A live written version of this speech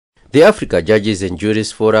The Africa Judges and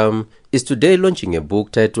Juries Forum is today launching a book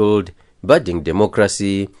titled Budding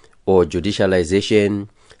Democracy or Judicialization,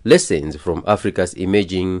 Lessons from Africa's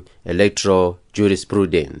Emerging Electoral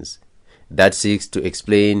Jurisprudence, that seeks to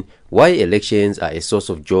explain why elections are a source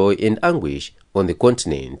of joy and anguish on the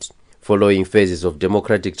continent. Following phases of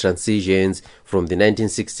democratic transitions from the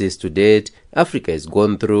 1960s to date, Africa has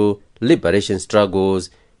gone through liberation struggles,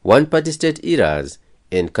 one-party state eras,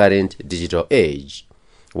 and current digital age.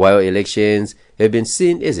 While elections have been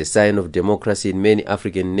seen as a sign of democracy in many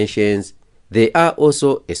African nations, they are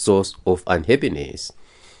also a source of unhappiness.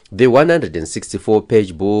 The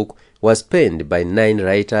 164-page book was penned by 9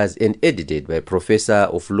 writers and edited by Professor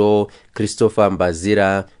of Law Christopher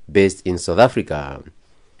Mbazira, based in South Africa.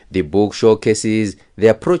 The book showcases the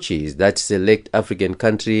approaches that select African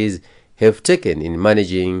countries have taken in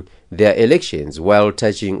managing their elections, while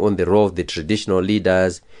touching on the role of the traditional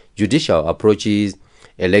leaders, judicial approaches,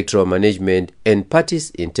 electoral management, and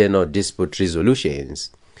parties' internal dispute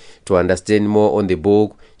resolutions. To understand more on the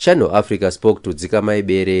book, Channel Africa spoke to Dzikamai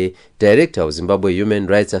Bere, director of Zimbabwe Human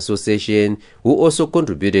Rights Association, who also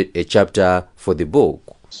contributed a chapter for the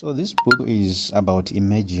book. So this book is about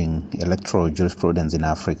emerging electoral jurisprudence in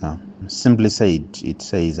Africa. Simply said, it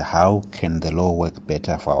says how can the law work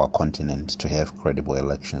better for our continent to have credible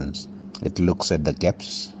elections. It looks at the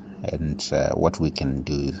gaps and what we can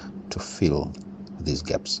do to fill these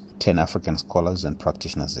gaps. 10 African scholars and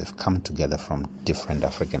practitioners have come together from different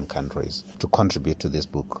African countries to contribute to this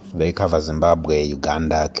book. They cover Zimbabwe,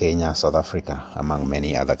 Uganda, Kenya, South Africa, among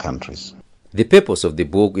many other countries. The purpose of the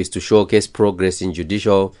book is to showcase progress in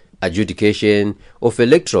judicial adjudication of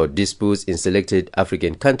electoral disputes in selected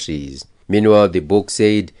African countries. Meanwhile, the book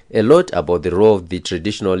said a lot about the role of the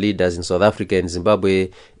traditional leaders in South Africa and Zimbabwe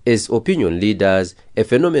as opinion leaders, a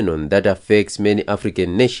phenomenon that affects many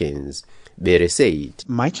African nations. Bere said,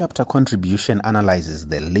 my chapter contribution analyzes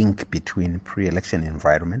the link between pre-election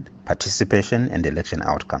environment, participation, and election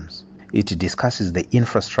outcomes. It discusses the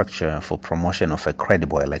infrastructure for promotion of a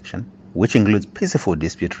credible election, which includes peaceful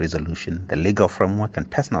dispute resolution, the legal framework, and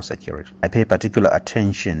personal security. I pay particular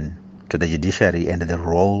attention to the judiciary and the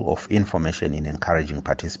role of information in encouraging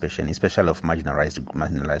participation, especially of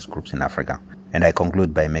marginalized groups in Africa. And I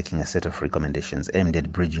conclude by making a set of recommendations aimed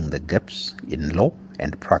at bridging the gaps in law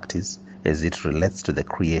and practice as it relates to the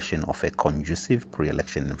creation of a conducive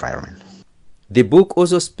pre-election environment. The book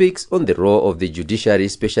also speaks on the role of the judiciary,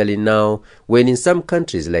 especially now when in some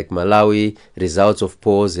countries like Malawi, results of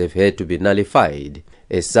polls have had to be nullified.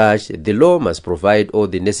 As such, the law must provide all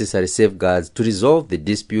the necessary safeguards to resolve the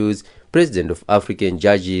disputes. President of African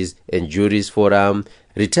Judges and Juries Forum,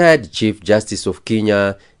 retired Chief Justice of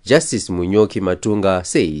Kenya, Justice Munyoki Matunga,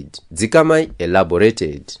 said. Dzikamai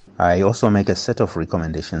elaborated. I also make a set of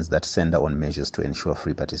recommendations that center on measures to ensure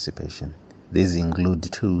free participation. These include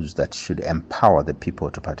tools that should empower the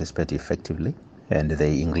people to participate effectively, and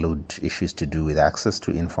they include issues to do with access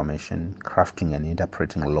to information, crafting and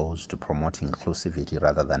interpreting laws to promote inclusivity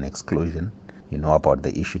rather than exclusion. You know about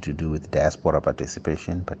the issue to do with diaspora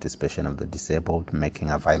participation of the disabled,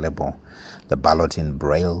 making available the ballot in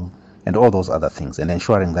Braille, and all those other things, and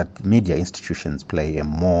ensuring that media institutions play a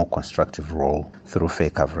more constructive role through fair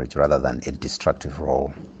coverage rather than a destructive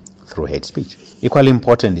role through hate speech. Equally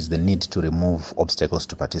important is the need to remove obstacles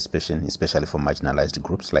to participation, especially for marginalized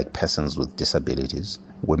groups like persons with disabilities,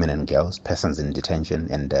 women and girls, persons in detention,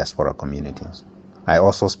 and diaspora communities. I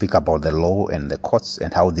also speak about the law and the courts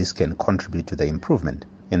and how this can contribute to the improvement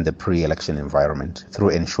in the pre-election environment through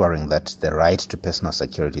ensuring that the right to personal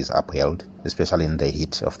security is upheld, especially in the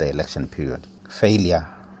heat of the election period.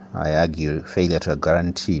 I argue, failure to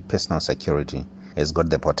guarantee personal security has got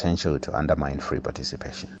the potential to undermine free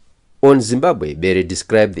participation. On Zimbabwe, Bere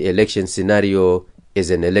described the election scenario as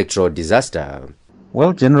an electoral disaster.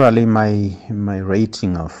 Well, generally, my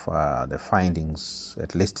rating of the findings,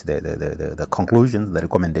 at least the conclusions, the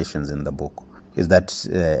recommendations in the book, is that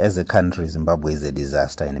as a country, Zimbabwe is a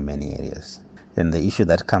disaster in many areas. And the issue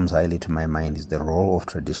that comes highly to my mind is the role of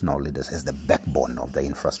traditional leaders as the backbone of the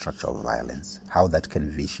infrastructure of violence, how that can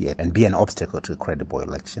vitiate and be an obstacle to a credible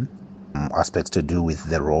election. Aspects to do with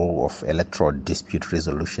the role of electoral dispute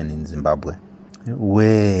resolution in Zimbabwe,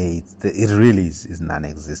 where it really is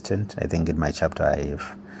non-existent. I think in my chapter I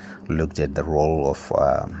have looked at the role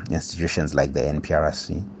of institutions like the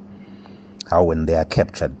NPRC, how when they are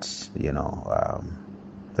captured, they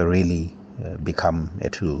really become a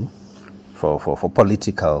tool for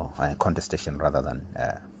political contestation rather than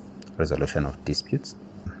resolution of disputes.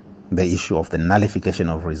 The issue of the nullification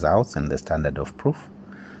of results and the standard of proof,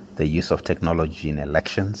 the use of technology in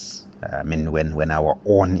elections. When our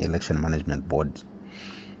own election management board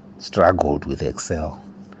struggled with Excel.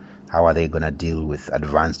 How are they going to deal with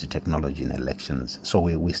advanced technology in elections? So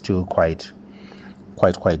we're still quite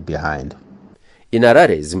behind. In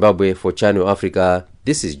Harare, Zimbabwe, for Channel Africa,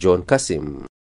 this is John Kasim.